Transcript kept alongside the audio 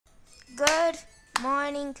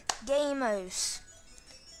Morning gamers,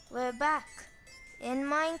 we're back in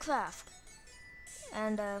Minecraft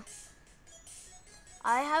and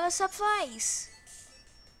I have a surprise.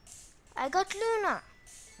 I got Luna,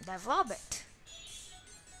 the robot,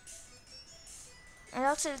 and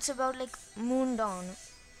also it's about like moon dawn,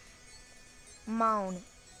 mound.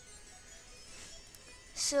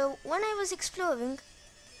 So when I was exploring,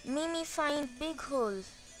 Mimi find big hole.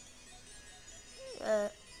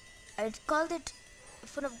 I called it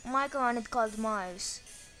for a marker on it called Mars.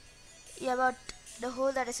 Yeah, about the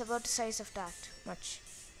hole that is about the size of that much.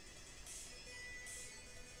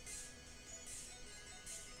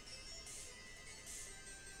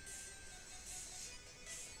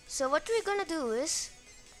 So what we're gonna do is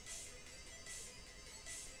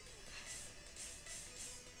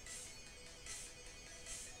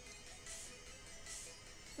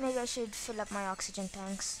maybe I should fill up my oxygen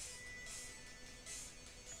tanks.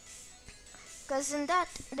 Because in that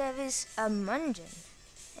there is a mungeon.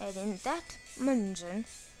 And in that mungeon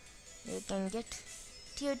you can get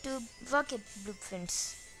tier 2 rocket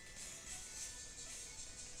blueprints.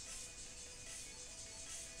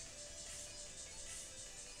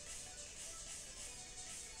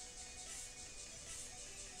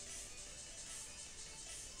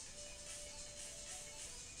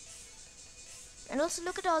 And also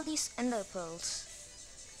look at all these ender pearls.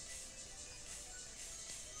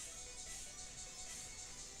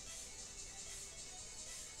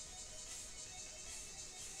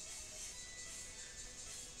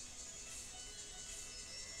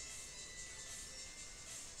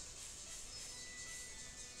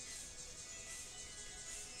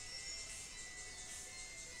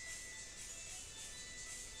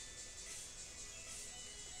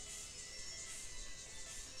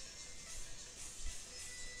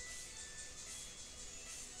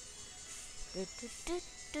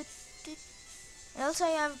 And also I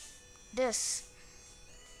have this.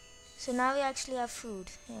 So now we actually have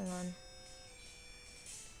food. Hang on.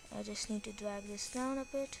 I just need to drag this down a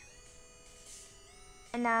bit.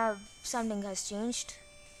 And now something has changed.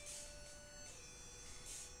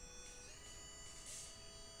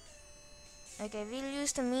 Okay, we'll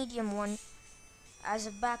use the medium one as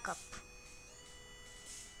a backup.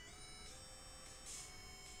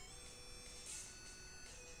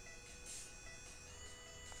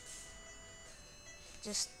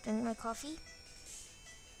 Just drink my coffee.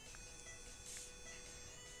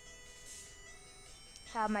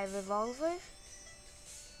 Have my revolver.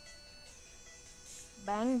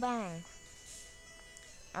 Bang bang.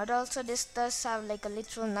 And also this does have like a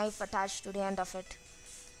literal knife attached to the end of it.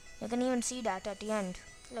 You can even see that at the end.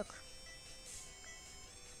 Look.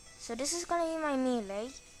 So this is gonna be my melee.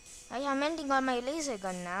 I am ending on my laser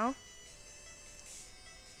gun now.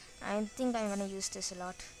 I think I'm gonna use this a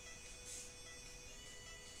lot.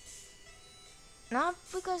 Not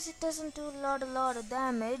because it doesn't do a lot of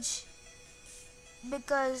damage.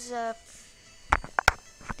 Because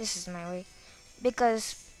this is my way.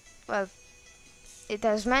 Because, well, it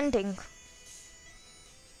has mending.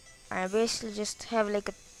 I basically just have like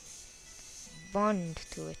a bond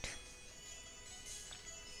to it.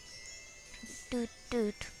 Toot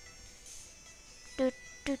toot. Toot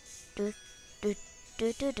toot toot toot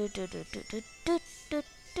toot toot toot toot toot toot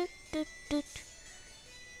toot toot toot.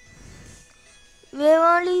 We're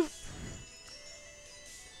only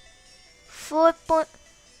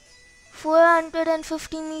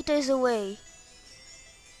 450 meters away.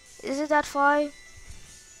 Is it that far?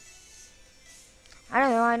 I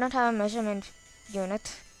don't know, I don't have a measurement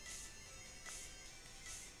unit.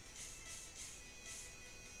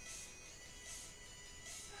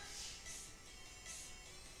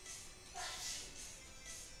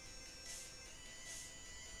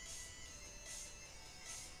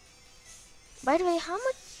 By the way, how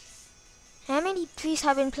many trees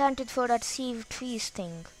have been planted for that save trees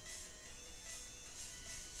thing?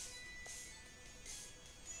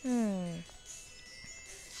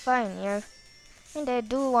 Fine, yeah. And I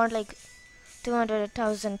do want like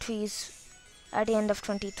 200,000 trees at the end of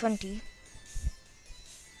 2020.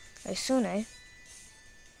 Very soon, eh?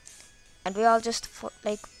 And we all just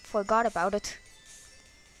forgot about it.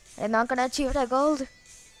 They're not gonna achieve their goal.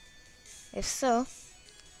 If so,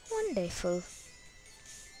 wonderful.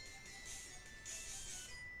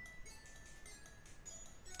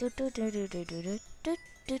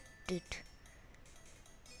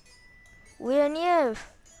 We're near.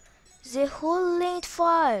 The whole ain't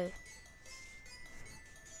far.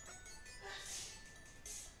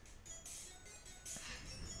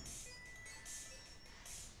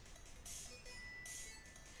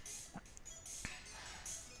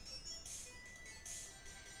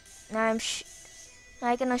 Now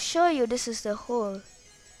I can assure you this is the hole.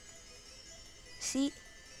 See?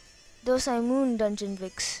 Those are moon dungeon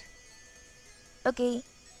bricks. Okay.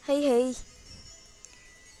 Hey, hey.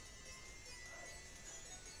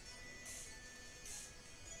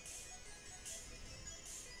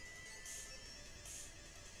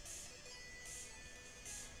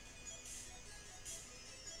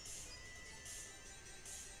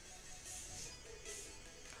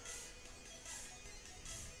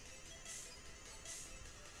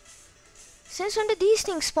 Since when did these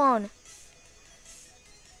things spawn?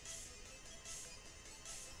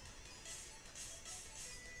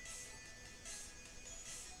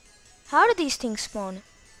 How did these things spawn?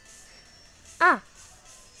 Ah.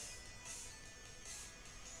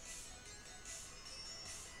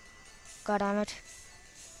 God damn it.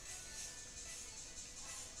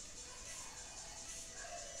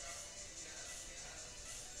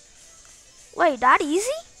 Wait, that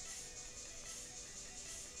easy?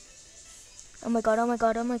 Oh my god, oh my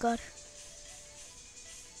god, oh my god.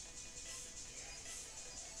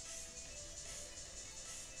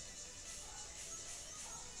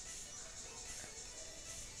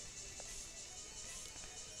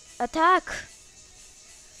 Attack!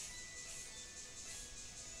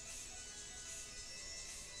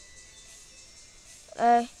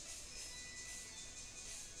 Uh.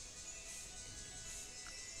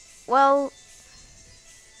 Well.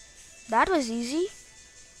 That was easy.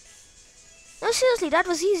 No, seriously, that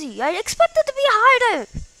was easy. I expected to be harder.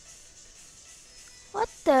 What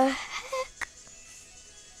the heck?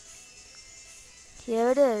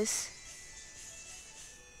 Here it is.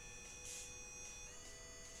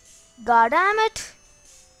 God damn it.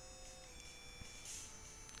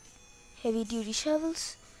 Heavy duty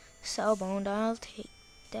shovels. Southbound, I'll take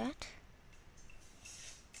that.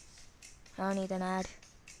 I don't need an ad.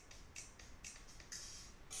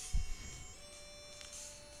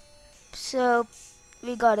 So,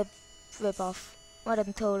 we got a rip-off. What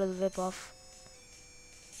a total rip-off.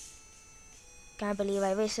 Can't believe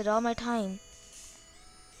I wasted all my time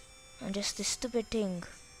on just this stupid thing.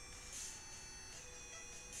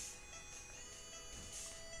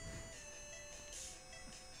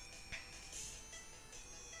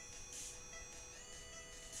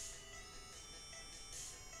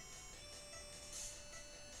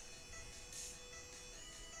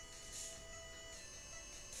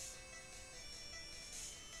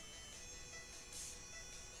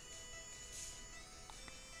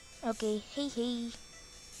 Okay, hey hey.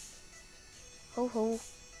 Ho ho.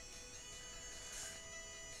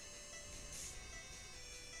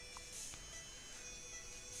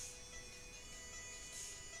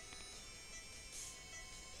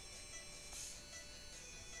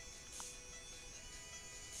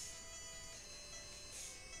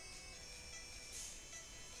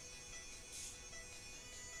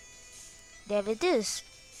 There it is.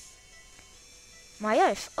 My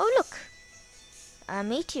Earth. Oh look. A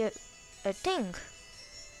meteor. A thing.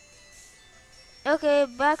 Okay,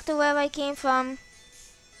 back to where I came from.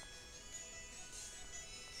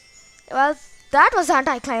 Well, that was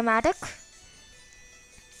anticlimactic.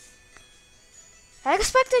 I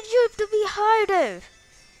expected you to be harder.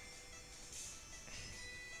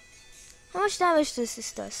 How much damage does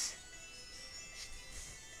this does?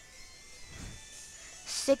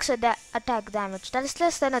 6 attack damage. That is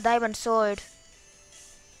less than a diamond sword.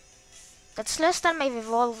 That's less than my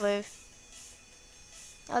revolver.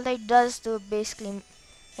 All it does do basically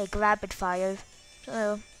like rapid fire.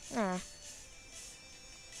 So, yeah.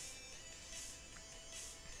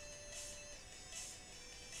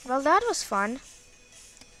 Well, that was fun.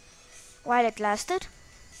 While it lasted.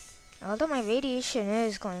 Although my radiation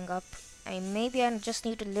is going up, maybe I just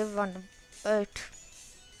need to live on Earth.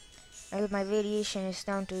 My radiation is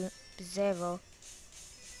down to 0.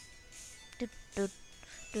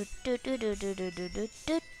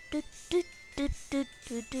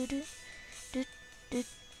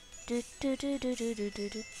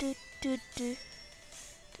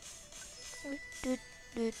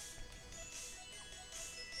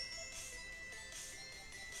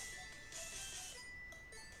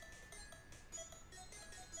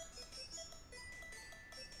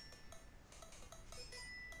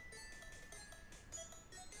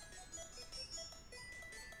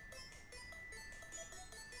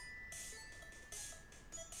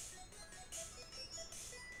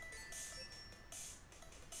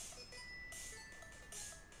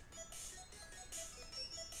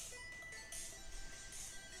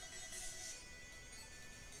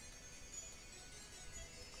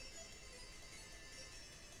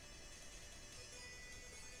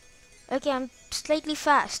 Okay, I'm slightly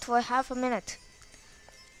fast for half a minute.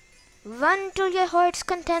 Run till your heart's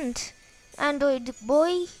content. Android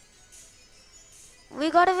boy, we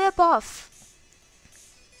got a whip off.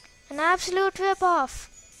 An absolute whip off.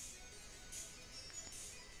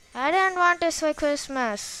 I didn't want this for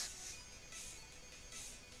Christmas.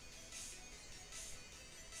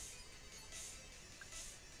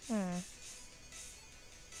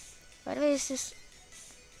 By the way, is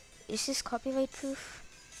this copyright proof?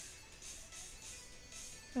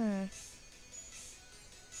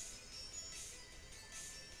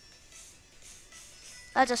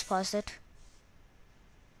 I'll just pause it.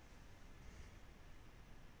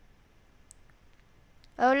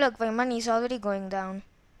 Oh look, my money's already going down.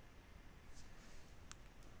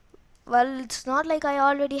 Well, it's not like I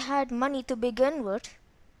already had money to begin with.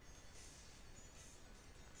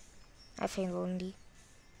 I feel lonely.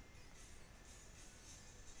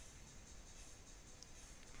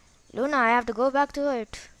 Luna, I have to go back to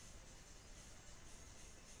Earth.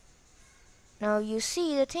 Now you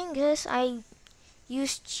see, the thing is, I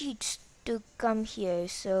used cheats to come here,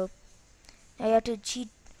 so I have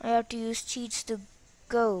to use cheats to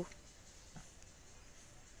go.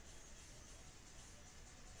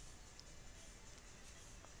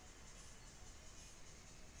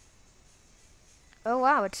 Oh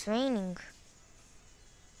wow, it's raining.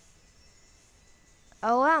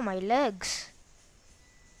 Oh wow, my legs.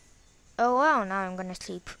 Oh wow, now I'm gonna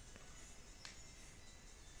sleep.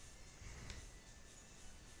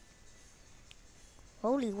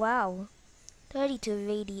 Holy wow. 32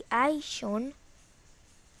 radiation.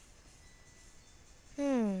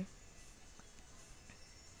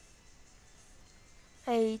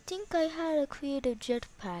 I think I had to create a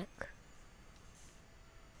jetpack.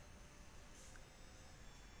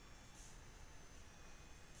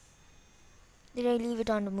 Did I leave it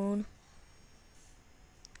on the moon?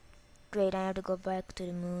 Great, I have to go back to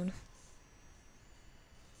the moon.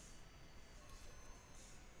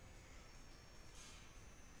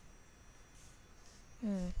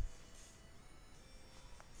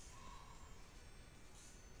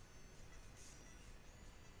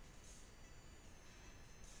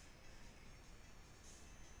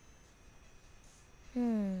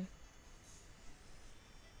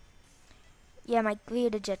 Yeah, I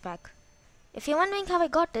created a jetpack. If you're wondering how I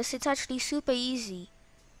got this, it's actually super easy.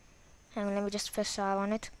 Hang on, let me just press R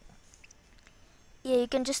on it. Yeah, you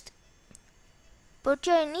can just put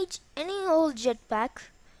your any old jetpack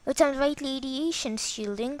with some right radiation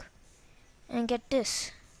shielding and get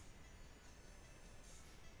this.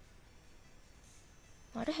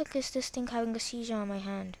 Why the heck is this thing having a seizure on my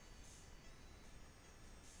hand?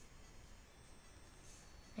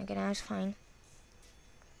 Okay, now it's fine.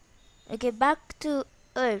 Okay, back to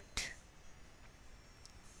Earth.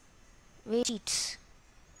 Wait, cheats.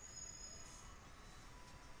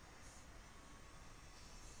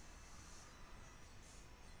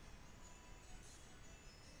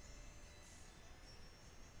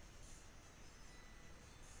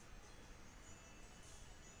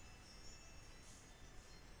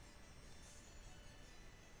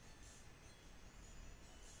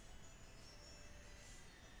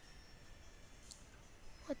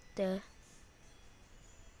 What the?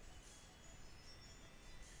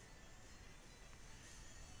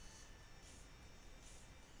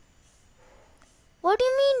 What do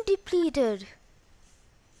you mean depleted?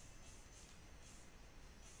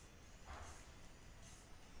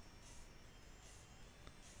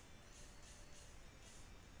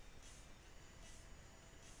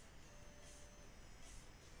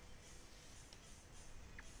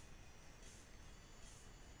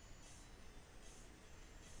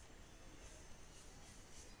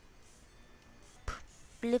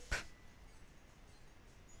 Blip.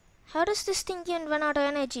 How does this thing even run out of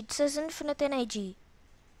energy? It says infinite energy.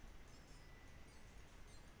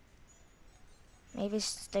 Maybe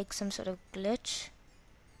it's like some sort of glitch.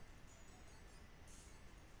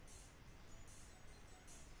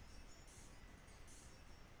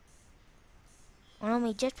 Oh,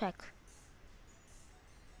 my jetpack.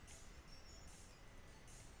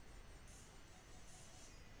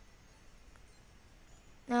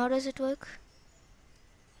 Now does it work?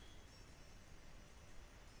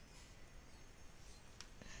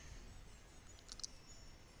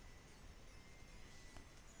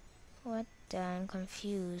 What the? I'm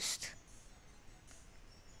confused.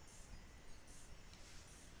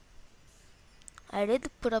 I did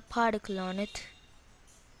put a particle on it.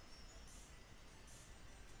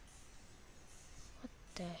 What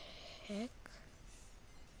the heck?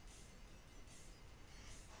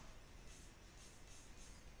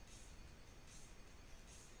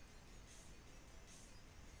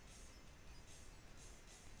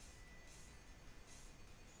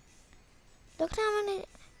 Look at how many.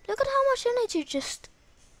 Look at how much energy it just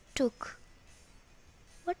took.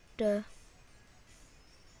 What the?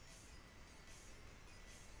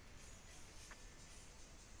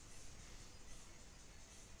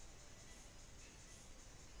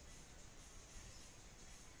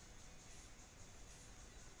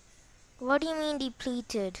 What do you mean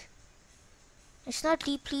depleted? It's not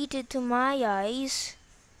depleted to my eyes.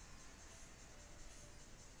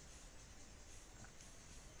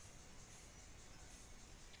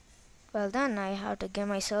 Well then, I have to get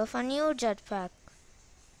myself a new jetpack.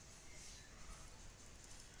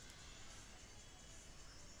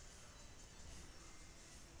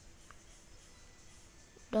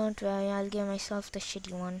 Don't worry, I'll give myself the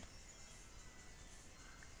shitty one.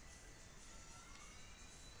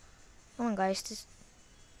 Come on guys, this...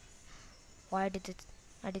 Why did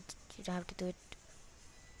you have to do it?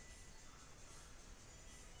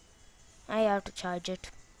 I have to charge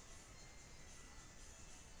it.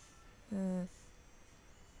 Hmm.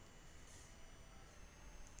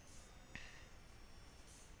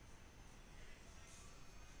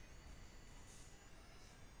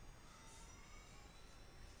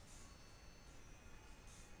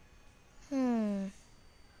 Hmm.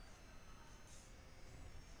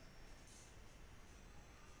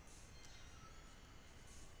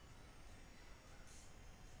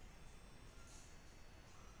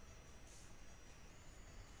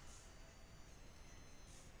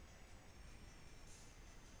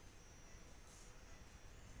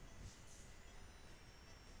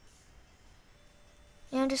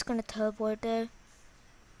 Yeah, I'm just gonna teleport there.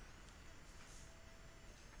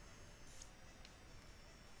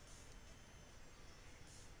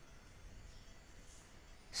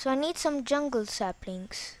 So I need some jungle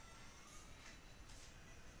saplings.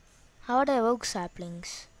 How would I evoke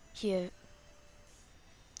saplings? Here.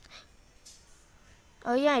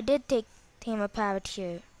 Oh yeah, I did tame a parrot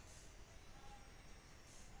here.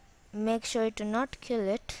 Make sure to not kill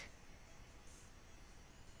it.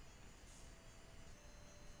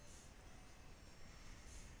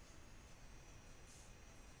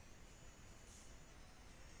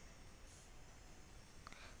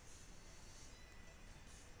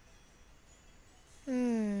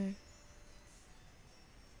 Hmm.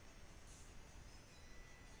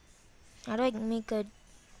 How do I make a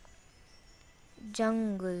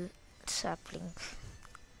jungle sapling?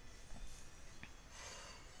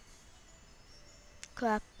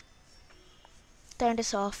 Crap. Turn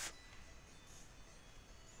this off.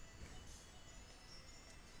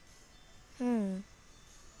 Hmm.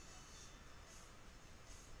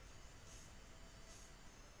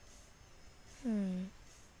 Hmm.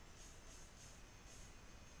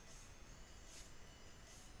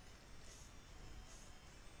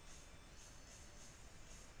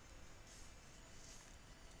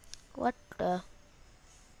 What the?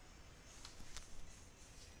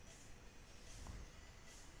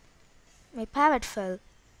 My parrot fell.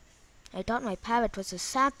 I thought my parrot was a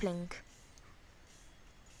sapling.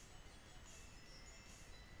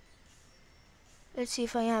 Let's see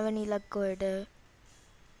if I have any luck over there.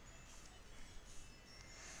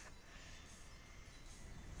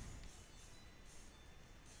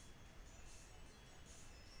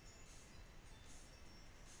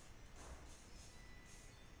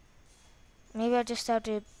 Maybe I just have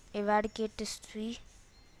to eradicate this tree.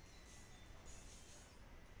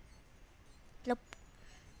 Look.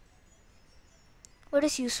 What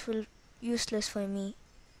is useless for me?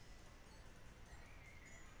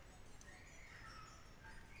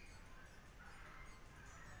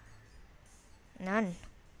 None.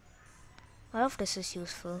 All of this is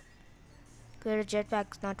useful. Good,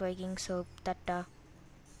 jetpack's not working, so that.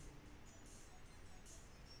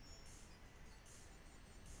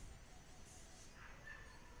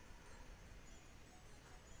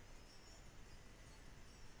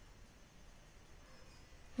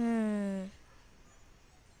 Hmm.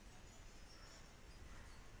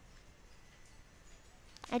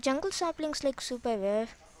 A jungle sapling's like super rare.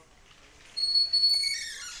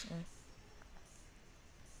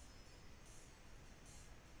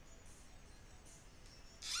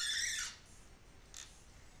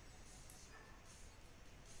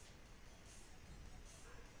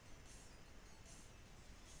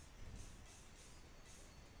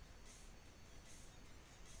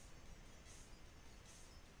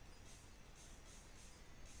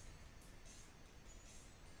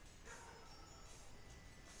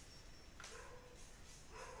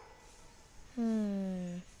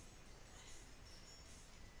 Hmm.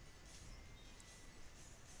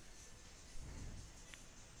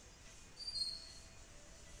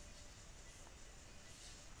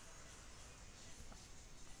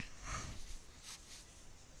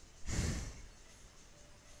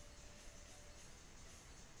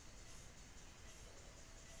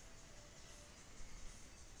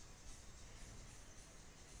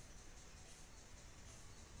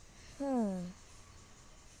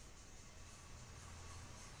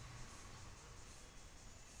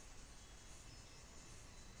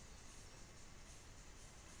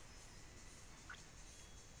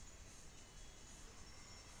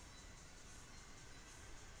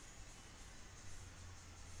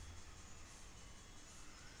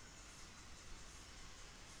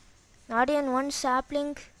 Not even one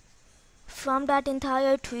sapling from that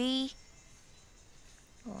entire tree.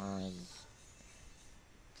 Why?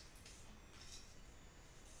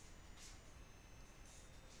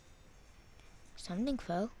 Something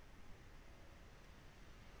fell.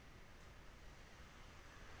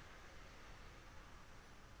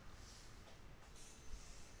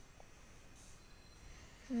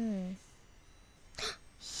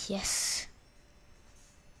 Yes.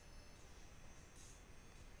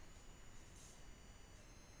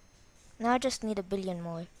 Now I just need 1 billion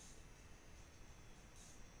more.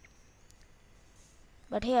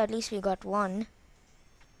 But hey, at least we got one.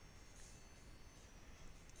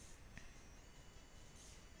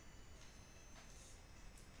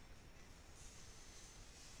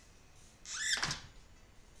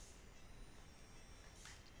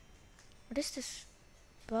 What is this?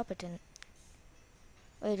 Drop it in.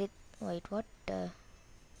 Wait, what?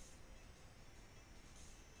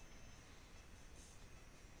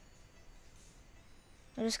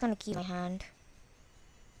 I'm just gonna keep my hand.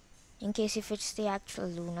 In case if it's the actual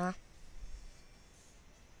Luna.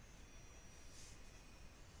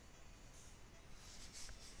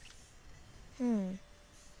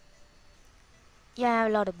 Yeah, I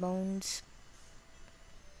have a lot of bones.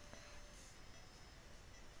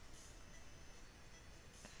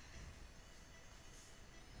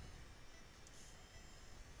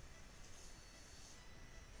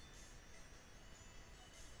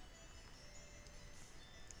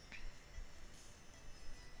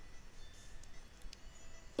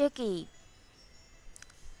 Okay.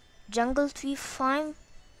 Jungle tree farm.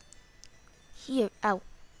 Here. Ow.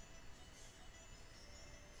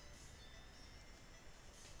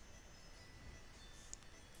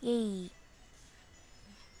 Yay.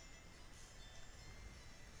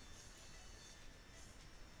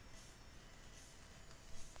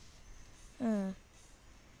 Hmm.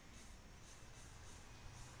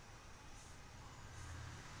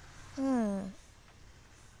 Hmm.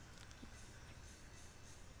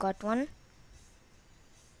 Got one.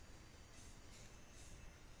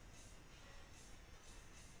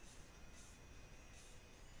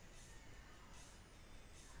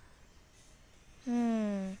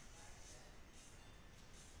 Hmm.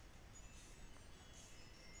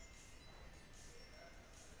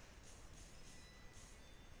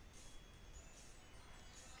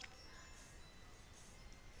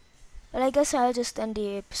 Well, I guess I'll just end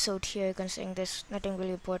the episode here, considering there's nothing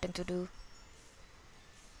really important to do.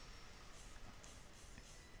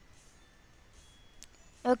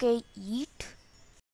 Okay, eat.